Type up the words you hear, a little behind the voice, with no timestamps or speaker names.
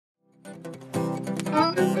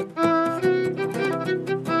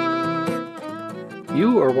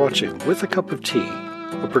You are watching With a Cup of Tea,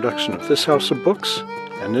 a production of This House of Books,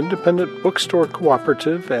 an independent bookstore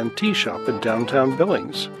cooperative and tea shop in downtown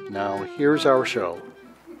Billings. Now, here's our show.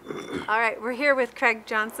 All right, we're here with Craig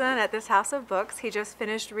Johnson at This House of Books. He just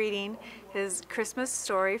finished reading his Christmas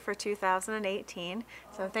story for 2018.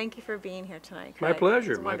 So thank you for being here tonight, Craig. My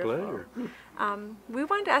pleasure, my pleasure. We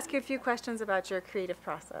wanted to ask you a few questions about your creative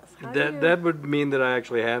process. That would mean that I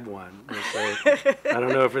actually have one. So I don't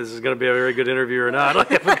know if this is going to be a very good interview or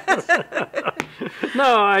not.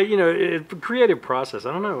 No, creative process.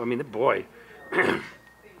 I don't know. I mean, boy,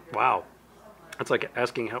 wow. It's like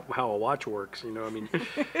asking how a watch works, you know. I mean,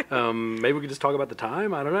 maybe we could just talk about the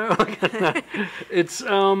time. I don't know. It's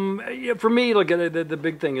for me, like the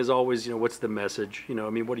big thing is always, what's the message? I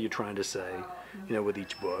mean, what are you trying to say? With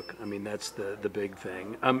each book. I mean, that's the big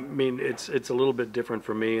thing. I mean, it's a little bit different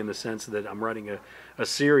for me in the sense that I'm writing a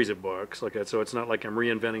series of books, like that. So it's not like I'm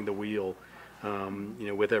reinventing the wheel.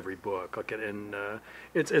 With every book,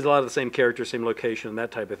 it's a lot of the same characters, same location,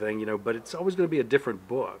 that type of thing, but it's always going to be a different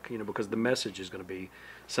book, because the message is going to be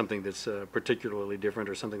something that's particularly different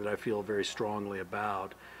or something that I feel very strongly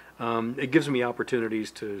about. It gives me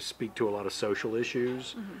opportunities to speak to a lot of social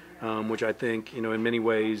issues, which I think, in many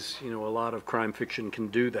ways, a lot of crime fiction can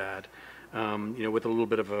do that. With a little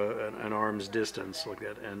bit of an arm's distance like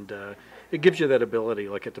that, and it gives you that ability,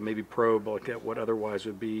 to maybe probe at what otherwise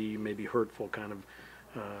would be maybe hurtful kind of,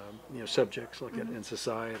 subjects in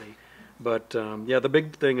society. But the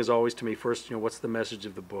big thing is always to me first, what's the message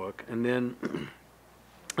of the book, and then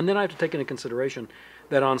I have to take into consideration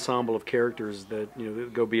that ensemble of characters that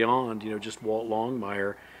that go beyond just Walt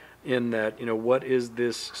Longmire. In that, what is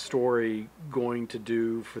this story going to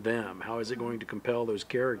do for them? How is it going to compel those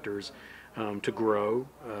characters to grow,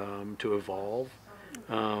 to evolve?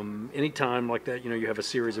 Anytime like that, you have a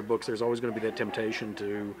series of books, there's always going to be that temptation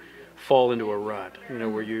to fall into a rut,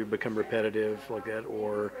 where you become repetitive like that,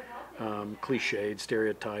 or cliched,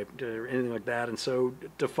 stereotyped, or anything like that. And so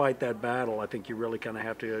to fight that battle, I think you really kind of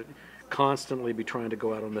have to constantly be trying to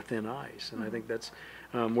go out on the thin ice. And I think that's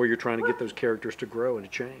where you're trying to get those characters to grow and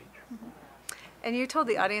to change. And you told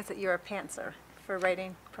the audience that you're a pantser for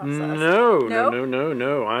writing process. No.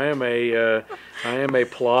 I am a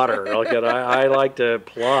plotter. I like to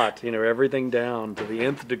plot, everything down to the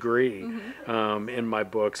nth degree in my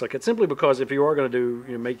books. It's simply because if you are going to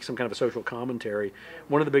do, make some kind of a social commentary,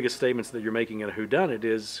 one of the biggest statements that you're making in a whodunit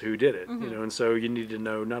is who did it, and so you need to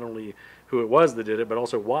know not only who it was that did it, but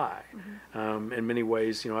also why. In many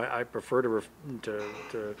ways, I prefer to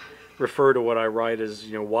refer to what I write as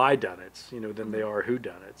why done-its, than they are who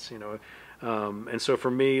done-its, and so for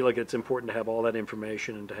me, it's important to have all that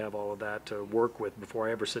information and to have all of that to work with before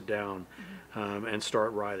I ever sit down and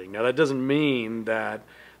start writing. Now that doesn't mean that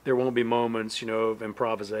there won't be moments, of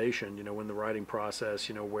improvisation, in the writing process,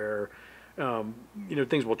 where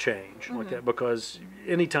things will change like that, because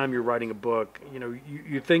anytime you're writing a book,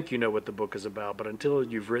 you think you know what the book is about, but until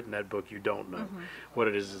you've written that book, you don't know what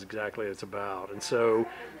it is exactly it's about. And so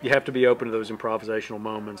you have to be open to those improvisational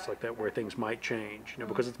moments like that where things might change,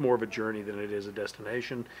 because it's more of a journey than it is a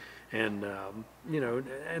destination. And,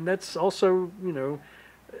 and that's also,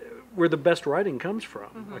 where the best writing comes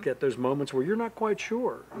from, at those moments where you're not quite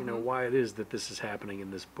sure, why it is that this is happening in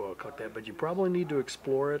this book like that, but you probably need to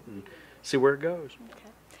explore it and see where it goes. Okay.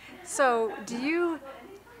 So do you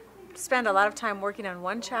spend a lot of time working on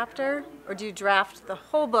one chapter, or do you draft the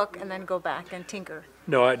whole book and then go back and tinker?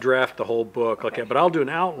 No, I draft the whole book like that, but I'll do an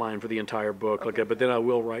outline for the entire book like that, but then I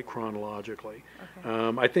will write chronologically.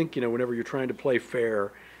 I think, whenever you're trying to play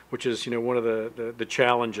fair, which is, one of the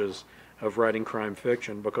challenges of writing crime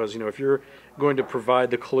fiction, because if you're going to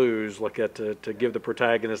provide the clues to give the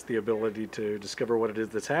protagonist the ability to discover what it is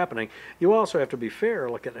that's happening, you also have to be fair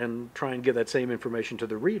and try and give that same information to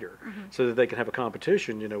the reader, so that they can have a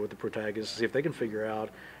competition with the protagonist to see if they can figure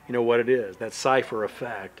out what it is, that cipher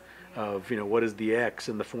effect of what is the X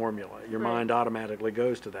in the formula. Your mind automatically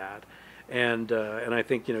goes to that. And I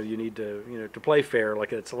think you need to to play fair.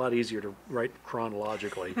 It's a lot easier to write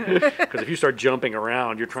chronologically, because if you start jumping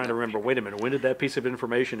around, you're trying to remember. Wait a minute, when did that piece of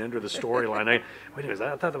information enter the storyline? Wait a minute,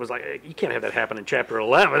 I thought that was you can't have that happen in chapter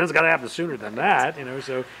 11. It's got to happen sooner than that.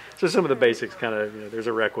 So some of the basics kind of there's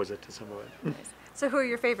a requisite to some of it. Nice. So who are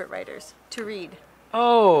your favorite writers to read?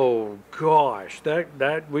 Oh gosh,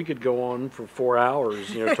 that we could go on for 4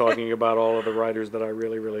 hours, talking about all of the writers that I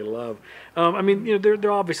really, really love. I mean, they're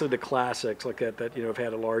obviously the classics like that have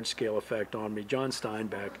had a large scale effect on me. John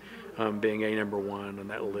Steinbeck being a number one on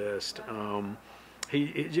that list.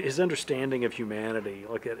 his understanding of humanity,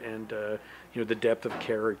 and the depth of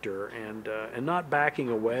character, and not backing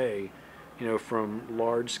away, from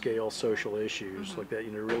large-scale social issues like that.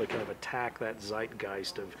 Really kind of attack that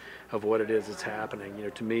zeitgeist of what it is that's happening.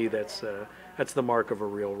 To me, that's the mark of a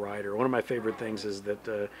real writer. One of my favorite things is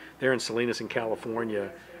that they're in Salinas in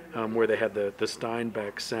California, where they had the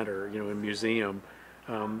Steinbeck Center, a museum.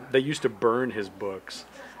 They used to burn his books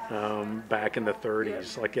back in the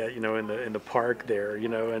 30s, like in the park there,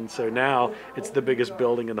 and so now it's the biggest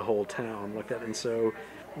building in the whole town, like that. And so,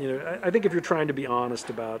 I think if you're trying to be honest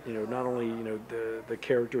about, not only the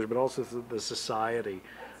characters, but also the society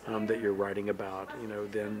that you're writing about,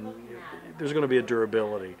 then there's going to be a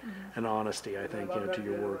durability and honesty, I think, to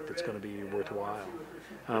your work that's going to be worthwhile.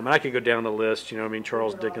 And I could go down the list,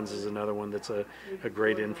 Charles Dickens is another one that's a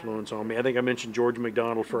great influence on me. I think I mentioned George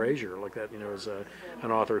MacDonald Fraser, like that, is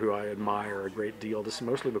an author who I admire a great deal. This is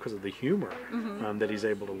mostly because of the humor that he's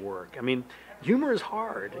able to work. I mean, humor is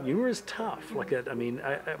hard. Humor is tough. Like that. I mean,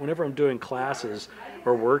 whenever I'm doing classes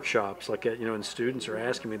or workshops, like that, and students are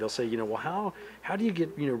asking me, they'll say, well, how do you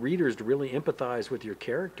get readers to really empathize with your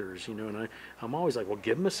characters? And I'm always like, well,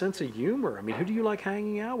 give them a sense of humor. I mean, who do you like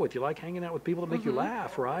hanging out with? You like hanging out with people that make you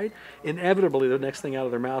laugh, right? Inevitably, the next thing out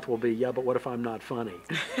of their mouth will be, yeah, but what if I'm not funny?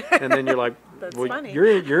 And then you're like, well, funny.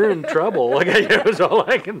 you're in trouble. Like, is all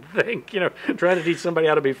I can think. Trying to teach somebody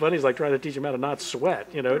how to be funny is like trying to teach them how to not sweat.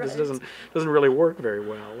 It just doesn't really work very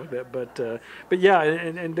well with that. But yeah,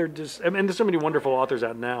 and they're just, and there's so many wonderful authors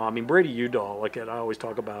out now. I mean, Brady Udall, like I always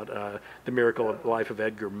talk about The Miracle Life of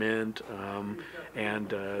Edgar Mint, and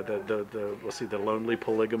the Lonely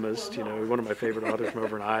Polygamist, one of my favorite authors from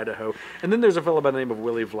over in Idaho. And then there's a fellow by the name of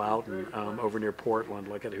Willie Vlautin over near Portland,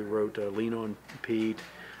 like who wrote Lean on Pete.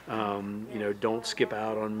 Don't Skip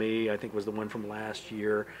Out on Me, I think was the one from last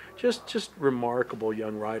year. Just remarkable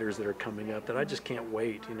young writers that are coming up that I just can't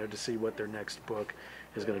wait, to see what their next book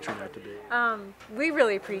is going to turn out to be. We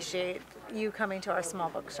really appreciate you coming to our small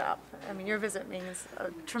bookshop. I mean, your visit means a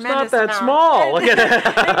tremendous amount. It's not that small. It means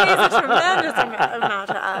a tremendous amount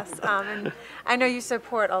to us. And I know you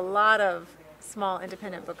support a lot of small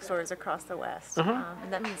independent bookstores across the West, and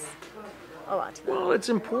that means a lot to them. Well, it's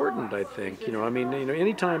important, I think.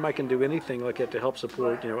 Anytime I can do anything like that to help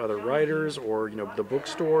support, other writers or, the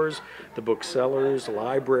bookstores, the booksellers,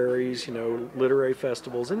 libraries, literary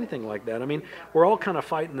festivals, anything like that. I mean, we're all kind of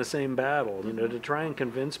fighting the same battle, to try and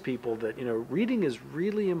convince people that, reading is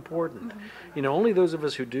really important. Only those of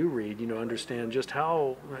us who do read, understand just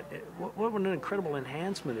how, what an incredible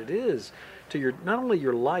enhancement it is to your, not only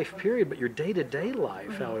your life period, but your day-to-day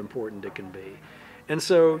life, how important it can be. And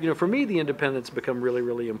so, for me, the independents become really,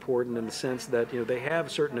 really important in the sense that, they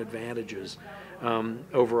have certain advantages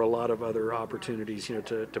over a lot of other opportunities,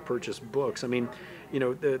 to purchase books. I mean,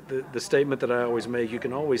 the statement that I always make, you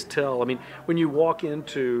can always tell. I mean, when you walk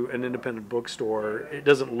into an independent bookstore, it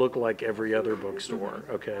doesn't look like every other bookstore,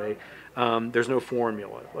 okay? There's no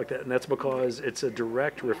formula like that, and that's because it's a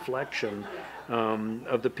direct reflection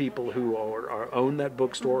of the people who own that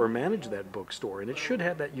bookstore or manage that bookstore, and it should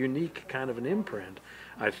have that unique kind of an imprint,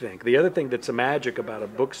 I think. The other thing that's a magic about a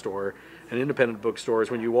bookstore, an independent bookstore, is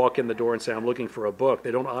when you walk in the door and say, I'm looking for a book,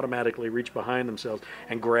 they don't automatically reach behind themselves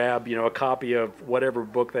and grab, a copy of whatever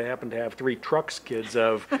book they happen to have 3 truck skids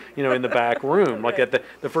of, in the back room. Like that,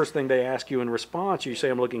 the first thing they ask you in response, you say,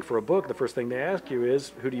 I'm looking for a book, the first thing they ask you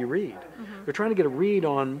is, who do you read? They're trying to get a read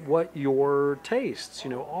on what your tastes,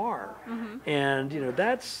 are. And,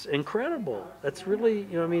 that's incredible. That's really,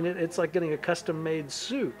 it's like getting a custom-made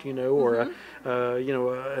suit, or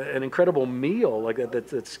an incredible meal like that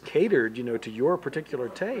that's catered, to your particular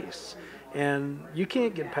tastes. And you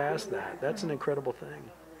can't get past that. That's an incredible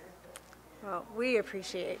thing. Well, we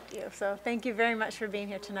appreciate you. So thank you very much for being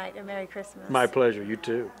here tonight, and Merry Christmas. My pleasure. You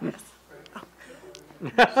too. Yes. Oh.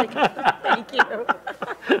 Thank you.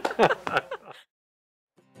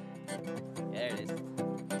 There it is.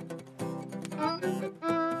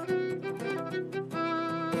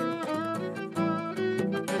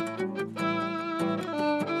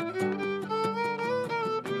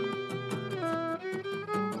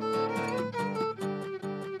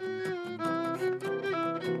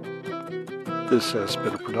 This has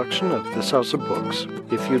been a production of This House of Books.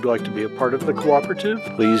 If you'd like to be a part of the cooperative,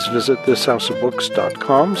 please visit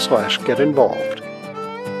thishouseofbooks.com/get involved.